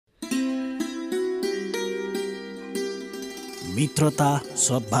मित्रता,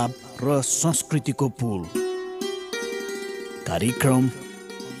 सद्भाव र संस्कृतिको पुल। कार्यक्रम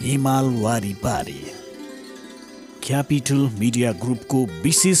हिमाल वारी पारी क्यापिटल मिडिया ग्रुपको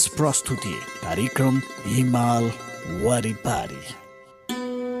विशेष प्रस्तुति। कार्यक्रम हिमाल वारी पारी।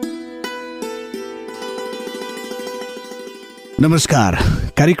 नमस्कार,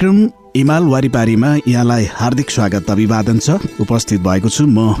 कार्यक्रम हिमाल वारिपारीमा यहाँलाई हार्दिक स्वागत अभिवादन छ। उपस्थित भएको छु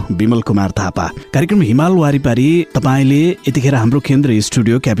म विमल कुमार थापा। कार्यक्रम हिमाल वारिपारी तपाईले यतिखेर हाम्रो केन्द्रीय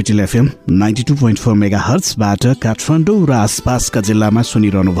स्टुडियो क्यापिटल एफएम 92.4 मेगाहर्ट्जबाट काठमाडौँ र आसपासका जिल्लामा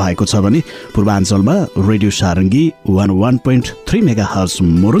सुनिरहनु भएको छ भने पूर्वाञ्चलमा रेडियो सारङ्गी 101.3 मेगाहर्ट्ज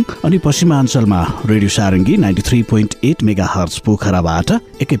मोरङ अनि पश्चिमाञ्चलमा रेडियो सारङ्गी 93.8 मेगाहर्ट्ज पोखराबाट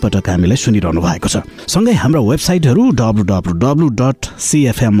एकैपटक हामीलाई सुनिरहनु भएको छ। सँगै हाम्रा वेबसाइटहरू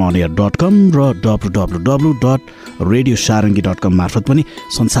www.cfmonair.com र www.radiosarangi.com मार्फत पनि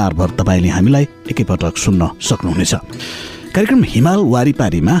संसारभर तपाईले हामीलाई एकैपटक सुन्न सक्नुहुनेछ। कार्यक्रम हिमाल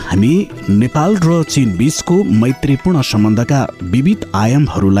वारिपारीमा हामी नेपाल र चीन बीचको मैत्रीपूर्ण सम्बन्धका विविध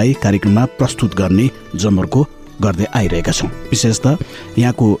आयामहरूलाई कार्यक्रममा प्रस्तुत गर्ने जमर्को गर्दै आइरहेका छौँ। विशेषतः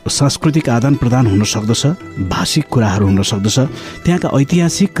यहाँको सांस्कृतिक आदान प्रदान हुन सक्दछ, भाषिक कुराहरू हुन सक्दछ, त्यहाँका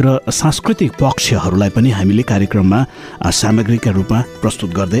ऐतिहासिक र सांस्कृतिक पक्षहरूलाई पनि हामीले कार्यक्रममा सामग्रीका रूपमा प्रस्तुत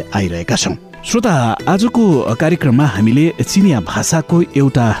गर्दै आइरहेका छौँ। श्रोता, आजको कार्यक्रममा हामीले चिनिया भाषाको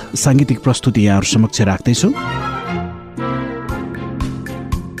एउटा साङ्गीतिक प्रस्तुति यहाँहरू समक्ष राख्दैछौँ।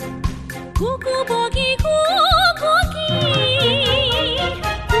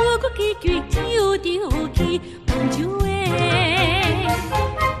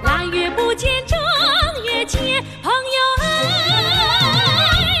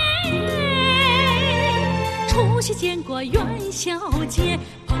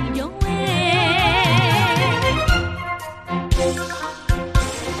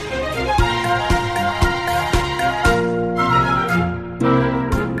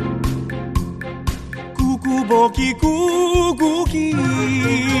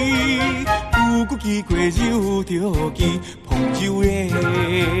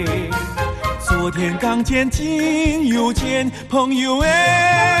昨天刚见，今又见，朋友哎，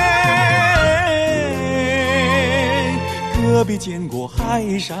隔壁见过，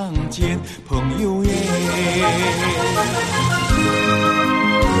海上见，朋友哎。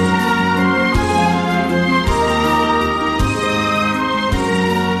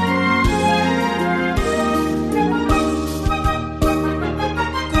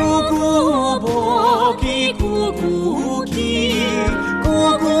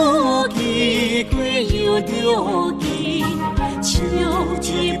秋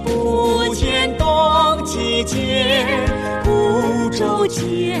季不见，冬季见，五洲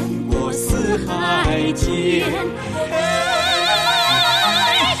见过，四海见。哎，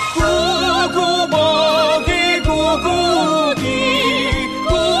咕咕啵给，咕咕给，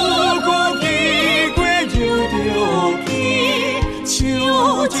咕咕给，归溜溜给。秋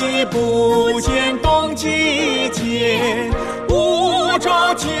季不见，冬季见，五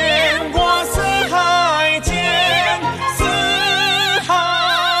洲见过，四海见。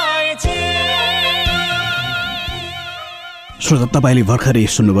श्रोता, तपाईले भर्खरै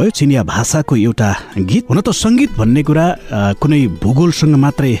सुन्नुभयो चिनिया भाषाको एउटा गीत। हुन त संगीत भन्ने कुरा कुनै भूगोलसँग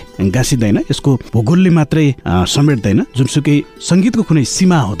मात्रै गाँसिँदैन, यसको भूगोलले मात्रै समेट्दैन। जुनसुकै संगीतको कुनै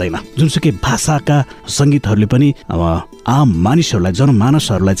सीमा हुँदैन। जुनसुकै भाषाका संगीतहरूले पनि आम मानिसहरूलाई,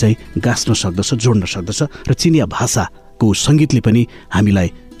 जनमानसहरूलाई चाहिँ गाँस्न सक्दछ, जोड्न सक्दछ र चिनिया भाषाको संगीतले पनि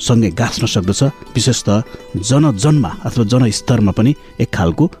हामीलाई सँगै गाँस्न सक्दछ। विशेषतः जनजनमा अथवा जनस्तरमा पनि एक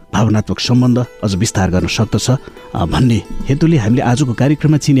खालको भावनात्मक सम्बन्ध अझ विस्तार गर्न सक्दछ भन्ने हेतुले हामीले आजको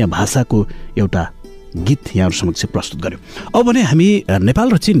कार्यक्रममा चिनिया भाषाको एउटा गीत यहाँहरू समक्ष प्रस्तुत गर्यौँ। अब भने हामी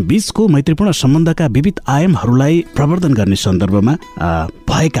नेपाल र चीन बीचको मैत्रीपूर्ण सम्बन्धका विविध आयामहरूलाई प्रवर्धन गर्ने सन्दर्भमा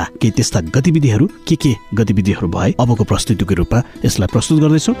भएका केही त्यस्ता गतिविधिहरू के गतिविधिहरू भए अबको प्रस्तुतिको रूपमा यसलाई प्रस्तुत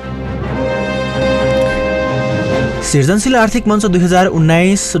गर्दैछौँ। सृजनशील आर्थिक मञ्च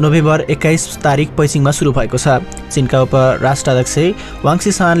 2019 नोभेम्बर 21 तारिक पैसिङमा सुरु भएको छ। चीनका उपराष्ट्राध्यक्ष वाङ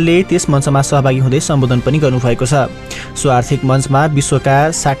सिसानले त्यस मञ्चमा सहभागी हुँदै सम्बोधन पनि गर्नुभएको छ। सो आर्थिक मञ्चमा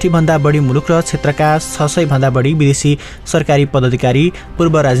विश्वका 60 भन्दा बढी मुलुक र क्षेत्रका 600 भन्दा बढी विदेशी सरकारी पदाधिकारी,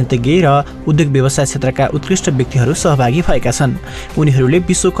 पूर्व राजनीतिज्ञ र उद्योग व्यवसाय क्षेत्रका उत्कृष्ट व्यक्तिहरू सहभागी भएका छन्। उनीहरूले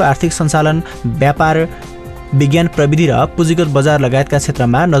विश्वको आर्थिक सञ्चालन, व्यापार, विज्ञान, प्रविधि र पुँजीगत बजार लगायतका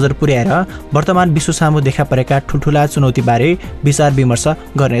क्षेत्रमा नजर पुर्याएर वर्तमान विश्व सामु देखा परेका ठुल्ठुला चुनौतीबारे विचार विमर्श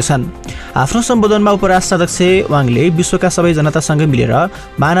गर्नेछन्। आफ्नो सम्बोधनमा उपराष्ट्राध्यक्ष वाङले विश्वका सबै जनतासँग मिलेर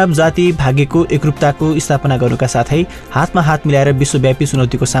मानव जाति भाग्यको एकरूपताको स्थापना गर्नुका साथै हातमा हात मिलाएर विश्वव्यापी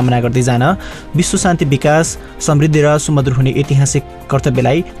चुनौतीको सामना गर्दै जान विश्व शान्ति, विकास, समृद्धि र सुमधुर हुने ऐतिहासिक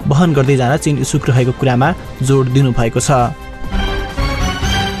कर्तव्यलाई वहन गर्दै जान चीन इच्छुक रहेको कुरामा जोड दिनुभएको छ।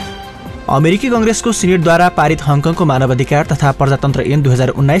 अमेरिकी कङ्ग्रेसको सिनेटद्वारा पारित हङकङको मानवाधिकार तथा प्रजातन्त्र ऐन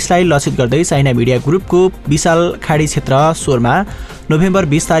 2019लाई लक्षित गर्दै चाइना मिडिया ग्रुपको विशाल खाडी क्षेत्र सोरमा नोभेम्बर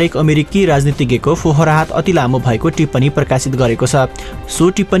 20 तारिक अमेरिकी राजनीतिज्ञको फोहोर हात अति लामो भएको टिप्पणी प्रकाशित गरेको छ। सो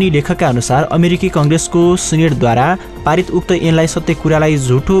टिप्पणी लेखकका अनुसार अमेरिकी कङ्ग्रेसको सिनेटद्वारा पारित उक्त ऐनलाई सत्य कुरालाई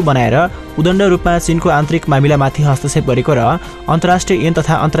झुटो बनाएर उदण्ड रूपमा चीनको आन्तरिक मामिलामाथि हस्तक्षेप गरेको र अन्तर्राष्ट्रिय ऐन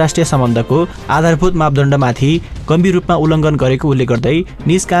तथा अन्तर्राष्ट्रिय सम्बन्धको आधारभूत मापदण्डमाथि गम्भीर रूपमा उल्लङ्घन गरेको उल्लेख गर्दै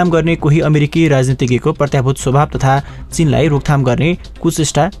निज काम गर्ने कोही अमेरिकी राजनीतिज्ञको प्रत्याभूत स्वभाव तथा चीनलाई रोकथाम गर्ने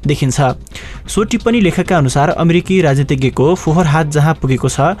कुचेष्टा देखिन्छ। सो टिप्पणी लेखकका अनुसार अमेरिकी राजनीतिज्ञको फोहोर हात जहाँ पुगेको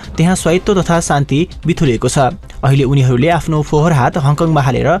छ त्यहाँ स्वायत्त तथा शान्ति बिथुलिएको छ। अहिले उनीहरूले आफ्नो फोहोर हात हङकङमा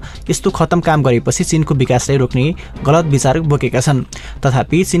हालेर यस्तो खतम काम गरेपछि चीनको विकासलाई रोक्ने गलत विचार बोकेका छन्।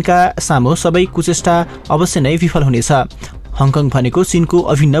 तथापि चीनका सामु सबै कुचेष्टा अवश्य नै विफल हुनेछ। हङकङ भनेको चीनको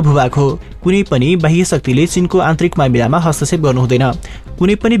अभिन्न भूभाग हो। कुनै पनि बाह्य शक्तिले चीनको आन्तरिक मामिलामा हस्तक्षेप गर्नु हुँदैन।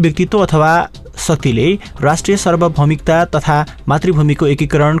 कुनै पनि व्यक्तित्व अथवा शक्तिले राष्ट्रिय सार्वभौमिकता तथा मातृभूमिको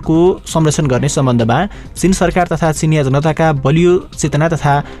एकीकरणको संरक्षण गर्ने सम्बन्धमा चीन सरकार तथा चीनिया जनताका बलियो चेतना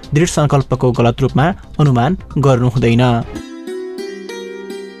तथा दृढ संकल्पको गलत रूपमा अनुमान गर्नु हुँदैन।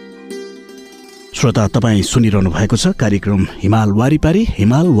 श्रोता, तपाईँ सुनिरहनु भएको छ कार्यक्रम हिमाल वारिपारी।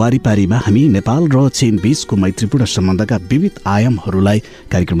 हिमाल वारिपारीमा हामी नेपाल र चीन बीचको मैत्रीपूर्ण सम्बन्धका विविध आयामहरूलाई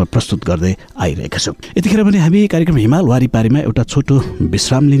कार्यक्रममा प्रस्तुत गर्दै आइरहेका छौँ। यतिखेर पनि हामी कार्यक्रम हिमाल वारिपारीमा एउटा छोटो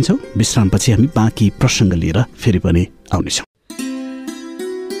विश्राम लिन्छौँ। विश्रामपछि हामी बाँकी प्रसङ्ग लिएर फेरि पनि आउनेछौँ।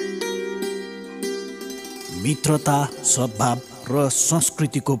 मित्रता, सद्भाव र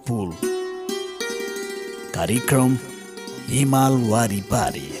संस्कृतिको पुल, कार्यक्रम हिमाल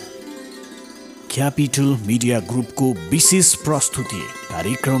वारिपारी क्यापिटल मिडिया ग्रुपको विशेष प्रस्तुति,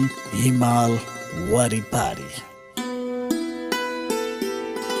 कार्यक्रम हिमाल वारिपारी।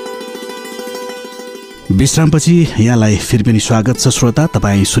 विश्रामपछि यहाँलाई फेरि पनि स्वागत छ। श्रोता,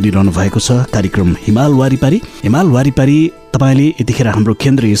 तपाईँ सुनिरहनु भएको छ कार्यक्रम हिमाल वारिपारी। हिमाल वारिपारी तपाईँले यतिखेर हाम्रो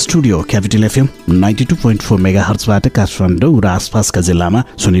केन्द्रीय स्टुडियो क्यापिटल एफएम 92.4 मेगाहर्जबाट काठमाडौँ र आसपासका जिल्लामा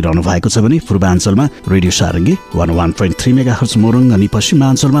सुनिरहनु भएको छ भने पूर्वाञ्चलमा रेडियो सारङ्गी 101.3 मेगाहर्ज मोरङ अनि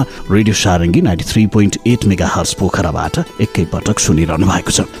पश्चिमाञ्चलमा रेडियो सारङ्गी 93.8 मेगाहर्ज पोखराबाट एकैपटक सुनिरहनु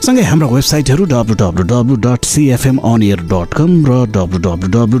भएको छ। सँगै हाम्रो वेबसाइटहरू www.cfmonair.com र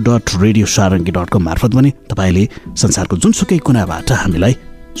www.radiosaranggi.com मार्फत पनि तपाईँले संसारको जुनसुकै कुनाबाट हामीलाई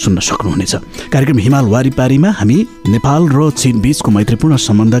सुन्न सक्नुहुनेछ। कार्यक्रम हिमाल वारिपारीमा हामी नेपाल र चीन बीचको मैत्रीपूर्ण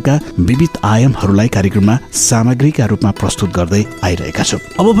सम्बन्धका विविध आयामहरूलाई कार्यक्रममा सामग्रीका रूपमा प्रस्तुत गर्दै आइरहेका छौँ।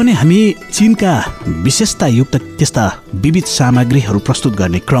 अब पनि हामी चीनका विशेषतायुक्त त्यस्ता विविध सामग्रीहरू प्रस्तुत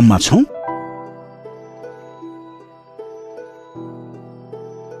गर्ने क्रममा छौँ।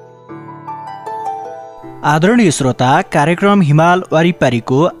 आदरणीय श्रोता, कार्यक्रम हिमाल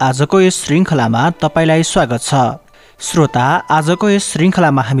वारिपारीको आजको यस श्रृङ्खलामा तपाईँलाई स्वागत छ। श्रोता, आजको यस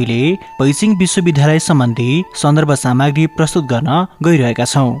श्रृङ्खलामा हामीले बैजिङ विश्वविद्यालय सम्बन्धी सन्दर्भ सामग्री प्रस्तुत गर्न गइरहेका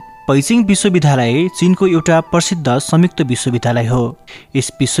छौँ। बैजिङ विश्वविद्यालय चीनको एउटा प्रसिद्ध संयुक्त विश्वविद्यालय हो।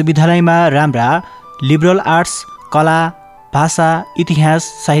 यस विश्वविद्यालयमा राम्रा लिबरल आर्ट्स, कला, भाषा, इतिहास,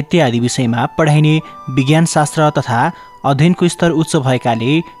 साहित्य आदि विषयमा पढाइने विज्ञानशास्त्र तथा अध्ययनको स्तर उच्च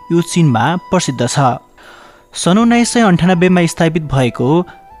भएकाले यो चीनमा प्रसिद्ध छ। सन् 1998मा स्थापित भएको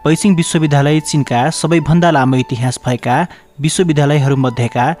बैजिङ विश्वविद्यालय चीनका सबैभन्दा लामो इतिहास भएका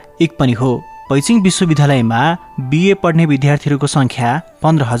विश्वविद्यालयहरूमध्येका एक पनि हो। बैजिङ विश्वविद्यालयमा बिए पढ्ने विद्यार्थीहरूको सङ्ख्या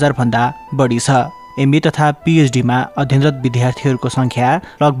 15,000 भन्दा बढी छ। एमए तथा पिएचडीमा अध्ययनरत विद्यार्थीहरूको सङ्ख्या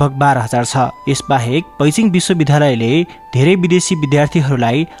लगभग 12,000 छ। यसबाहेक बैजिङ विश्वविद्यालयले धेरै विदेशी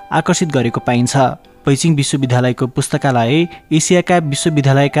विद्यार्थीहरूलाई आकर्षित गरेको पाइन्छ। बैजिङ विश्वविद्यालयको पुस्तकालय एसियाका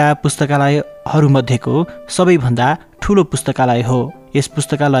विश्वविद्यालयका पुस्तकालयहरूमध्येको सबैभन्दा ठुलो पुस्तकालय हो। यस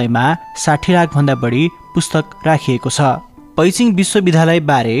पुस्तकालयमा 60 लाख भन्दा बढी पुस्तक राखिएको छ। बैजिङ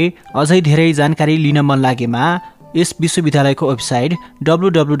विश्वविद्यालयबारे अझै धेरै जानकारी लिन मन लागेमा यस विश्वविद्यालयको वेबसाइट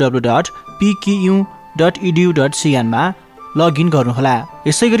www.pku.edu.cn मा लगइन गर्नुहोला।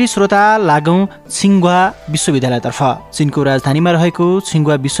 यसैगरी श्रोता, लागौं छिङ्गवा विश्वविद्यालयतर्फ। चीनको राजधानीमा रहेको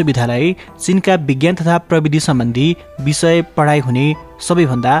छिङ्गवा विश्वविद्यालय चीनका विज्ञान तथा प्रविधि सम्बन्धी विषय पढाइ हुने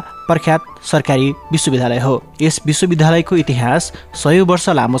सबैभन्दा प्रख्यात सरकारी विश्वविद्यालय हो। यस विश्वविद्यालयको इतिहास 100 वर्ष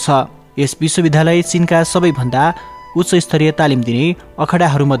लामो छ। यस विश्वविद्यालय चीनका सबैभन्दा उच्च स्तरीय तालिम दिने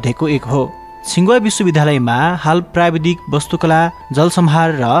अखडाहरूमध्येको एक हो। छिङ्गवा विश्वविद्यालयमा हाल प्राविधिक, वस्तुकला,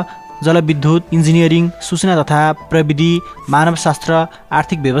 जलसंहार र जलविद्युत, इन्जिनियरिङ, सूचना तथा प्रविधि, मानवशास्त्र,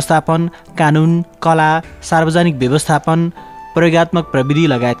 आर्थिक व्यवस्थापन, कानुन, कला, सार्वजनिक व्यवस्थापन, प्रयोगात्मक प्रविधि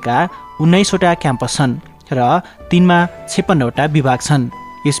लगायतका 19वटा क्याम्पस छन् र 3मा 56वटा विभाग छन्।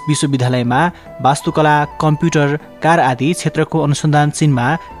 यस विश्वविद्यालयमा वास्तुकला, कम्प्युटर, कार आदि क्षेत्रको अनुसन्धान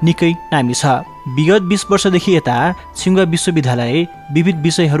चीनमा निकै नामी छ। विगत 20 वर्षदेखि यता छिङ्गुवा विश्वविद्यालय विविध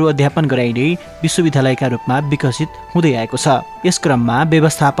विषयहरू अध्यापन गराइने विश्वविद्यालयका रूपमा विकसित हुँदै आएको छ। यस क्रममा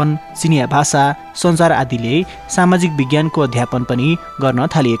व्यवस्थापन, चिनिया भाषा, सञ्चार आदिले सामाजिक विज्ञानको अध्यापन पनि गर्न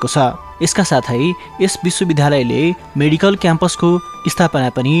थालिएको छ। यसका साथै यस विश्वविद्यालयले मेडिकल क्याम्पसको स्थापना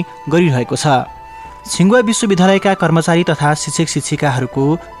पनि गरिरहेको छ। छिङ्गुवा विश्वविद्यालयका कर्मचारी तथा शिक्षक-शिक्षिकाहरूको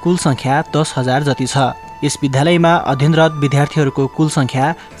कुल सङ्ख्या 10,000 जति छ। यस विद्यालयमा अध्ययनरत विद्यार्थीहरूको कुल सङ्ख्या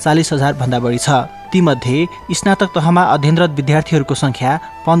 40,000 भन्दा बढी छ। तीमध्ये स्नातक तहमा अध्ययनरत विद्यार्थीहरूको सङ्ख्या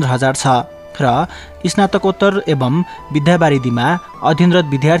 15,000 छ र स्नातकोत्तर एवं विद्यावारिधीमा अध्ययनरत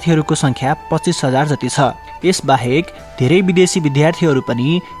विद्यार्थीहरूको सङ्ख्या 25,000 जति छ। यसबाहेक धेरै विदेशी विद्यार्थीहरू पनि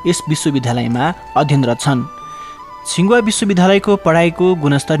यस विश्वविद्यालयमा अध्ययनरत छन्। छिङ्गुवा विश्वविद्यालयको पढाइको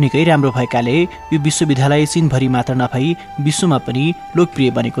गुणस्तर निकै राम्रो भएकाले यो विश्वविद्यालय चीनभरि मात्र नभई विश्वमा पनि लोकप्रिय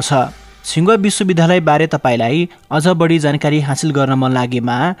बनेको छ। छिङ्गुवा विश्वविद्यालयबारे तपाईँलाई अझ बढी जानकारी हासिल गर्न मन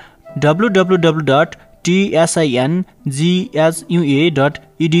लागेमा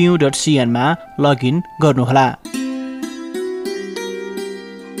www.tsinghua.edu.cn मा लगइन गर्नुहोला।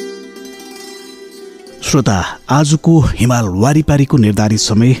 श्रोता, आजको हिमाल वारिपारीको निर्धारित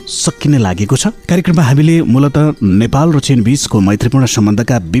समय सकिने लागेको छ। कार्यक्रममा हामीले मूलतः नेपाल र चीन बीचको मैत्रीपूर्ण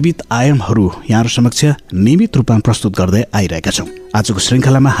सम्बन्धका विविध आयामहरू यहाँहरू समक्ष नियमित रूपमा प्रस्तुत गर्दै आइरहेका छौँ। आजको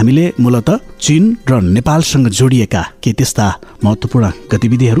श्रृङ्खलामा हामीले मूलतः चीन र नेपालसँग जोडिएका केही त्यस्ता महत्त्वपूर्ण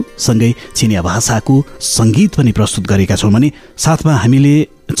गतिविधिहरू सँगै चिनिया भाषाको सङ्गीत पनि प्रस्तुत गरेका छौँ भने साथमा हामीले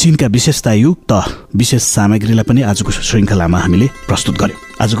चीनका विशेषतायुक्त विशेष सामग्रीलाई पनि आजको श्रृङ्खलामा हामीले प्रस्तुत गर्यौँ।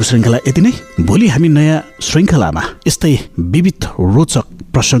 आजको श्रृङ्खला यति नै। भोलि हामी नयाँ श्रृङ्खलामा यस्तै विविध रोचक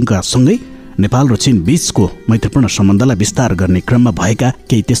प्रसङ्गसँगै नेपाल र चीन बीचको मैत्रीपूर्ण सम्बन्धलाई विस्तार गर्ने क्रममा भएका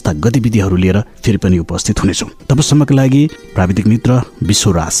केही त्यस्ता गतिविधिहरू लिएर फेरि पनि उपस्थित हुनेछौँ। तबसम्मका लागि प्राविधिक मित्र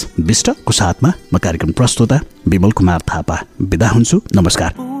विश्वराज विष्टको साथमा म कार्यक्रम प्रस्तोता विमल कुमार थापा बिदा हुन्छु।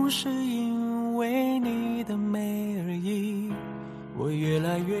 नमस्कार।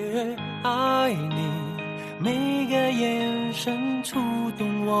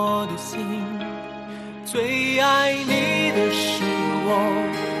最爱你的是我，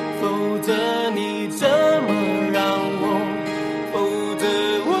否则你怎么让我？否则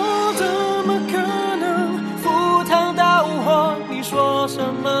我怎么可能赴汤蹈火？你说什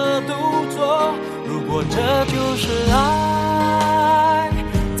么都做。如果这就是爱，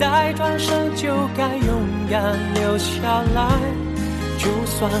再转身就该勇敢留下来。就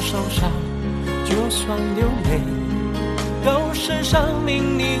算受伤，就算流泪，都是生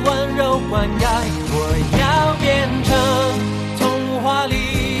命你温柔灌溉。我要变成童话里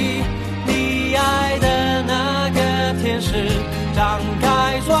你爱的那个天使，张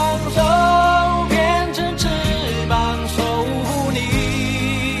开双手变成翅膀守护你。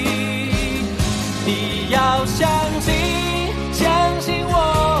你要相信，相信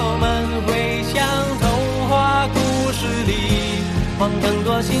我们会像童话故事里往更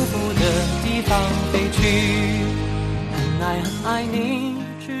多幸福的地方飞去。很爱你，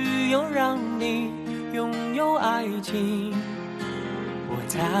只有让你拥有爱情，我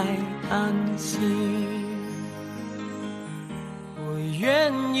才安心。我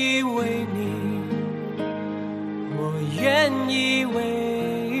愿意为你，我愿意为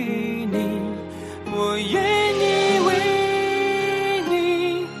你，我愿意为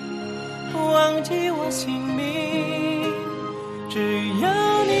你忘记我姓名，只要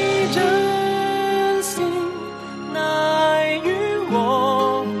你真心我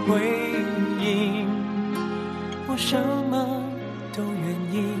回应，我什么都愿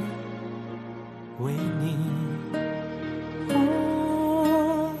意为你。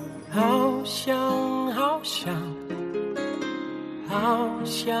好想好想好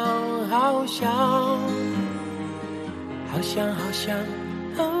想好想好想好想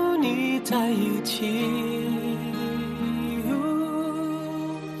和你在一起。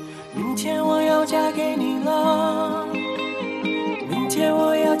明天我要嫁给你了，明天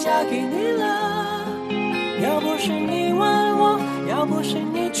我要嫁给你了。要不是你问我，要不是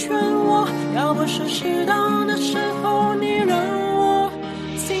你劝我，要不是适当的时候你让我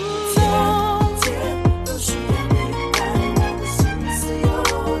心动。天都需要你，但我的心思有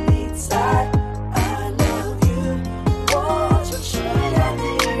你在。I love you， 我就是要你，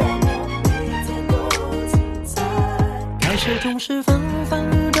让我每天都精彩。开始总是分分